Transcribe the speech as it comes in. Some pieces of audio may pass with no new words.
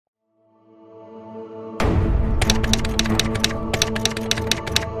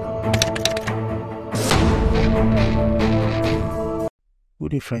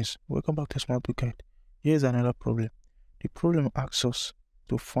Good day, friends. Welcome back to Smart Book Guide. Here's another problem. The problem asks us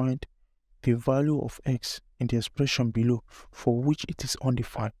to find the value of x in the expression below for which it is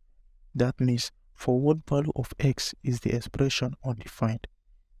undefined. That means for what value of x is the expression undefined?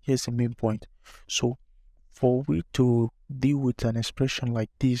 Here's the main point. So for we to deal with an expression like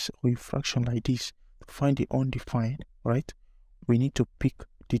this or a fraction like this, to find the undefined, right, we need to pick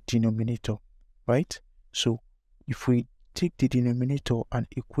the denominator, right? So if we take the denominator and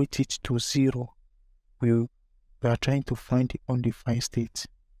equate it to 0, we are trying to find the undefined state,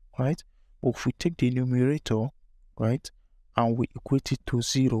 right? Or if we take the numerator, right, and we equate it to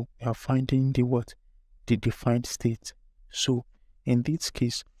 0, we are finding the what? The defined state. So in this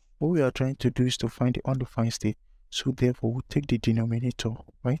case, what we are trying to do is to find the undefined state. So therefore, we take the denominator,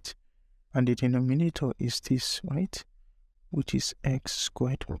 right? And the denominator is this, right? Which is x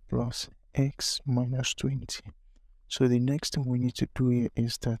squared plus x minus 20. So the next thing we need to do here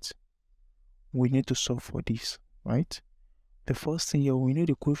is that we need to solve for this, right? The first thing here, we know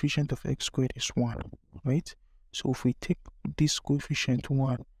the coefficient of x squared is 1, right? So if we take this coefficient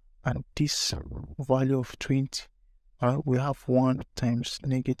 1 and this value of 20, we have 1 times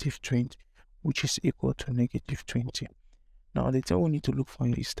negative 20, which is equal to negative 20. Now the thing we need to look for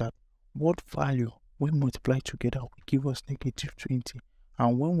is that what value when multiplied together will give us negative 20,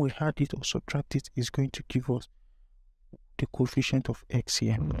 and when we add it or subtract it is going to give us the coefficient of x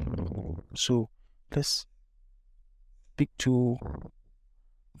here. So let's pick two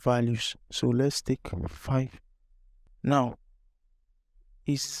values. So let's take 5. Now,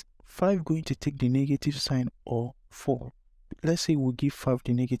 is 5 going to take the negative sign or 4? Let's say we give 5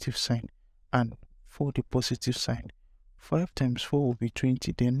 the negative sign and 4 the positive sign. 5 times 4 will be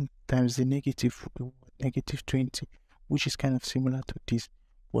 20, then times the negative 20, which is kind of similar to this.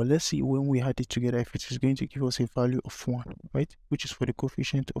 Well, let's see when we add it together if it is going to give us a value of 1, right? Which is for the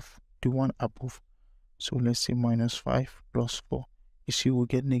coefficient of the one above. So let's say minus 5 plus 4. You see, we'll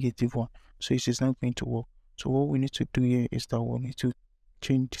get negative 1. So it is not going to work. So what we need to do here is that we need to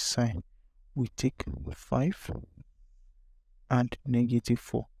change the sign. We take 5 and negative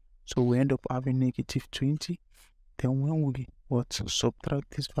 4. So we end up having negative 20. Then when we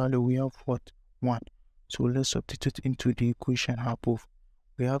subtract this value, we have 1. So let's substitute into the equation above.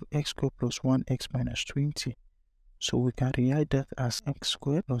 We have x squared plus 1x minus 20. So we can rewrite that as x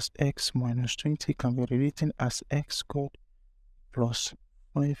squared plus x minus 20 can be rewritten as x squared plus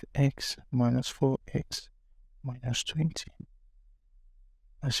 5x minus 4x minus 20.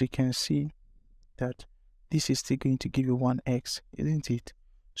 As you can see that this is still going to give you 1x, isn't it?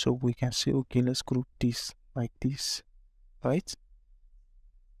 So we can say, okay, let's group this like this, right?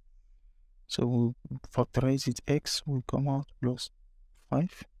 So we'll factorize it, x will come out plus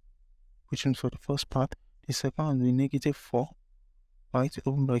 5, which means for the first part. The second one will be negative 4, right?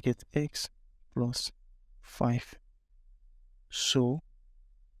 Open bracket x plus 5. So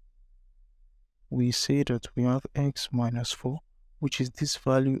we say that we have x minus 4, which is this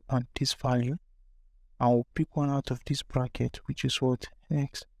value and this value. And we'll pick one out of this bracket, which is what?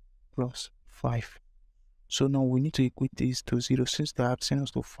 X plus 5. So now we need to equate this to 0 since they are asking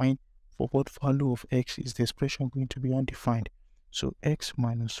us to find for what value of x is the expression going to be undefined. So x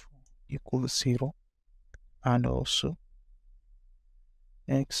minus 4 equals 0, and also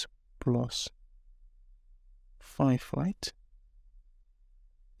x plus 5, right,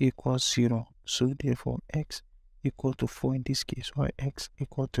 equals 0. So therefore x equal to 4 in this case, while x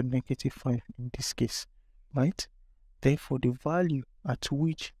equal to negative 5 in this case, right? Therefore the value at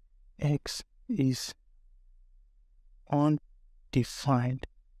which x is undefined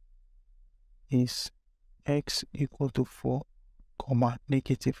is x equal to 4,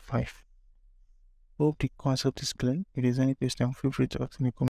 negative 5. Hope the concept is clear. If there is any question, feel free to ask in the comments.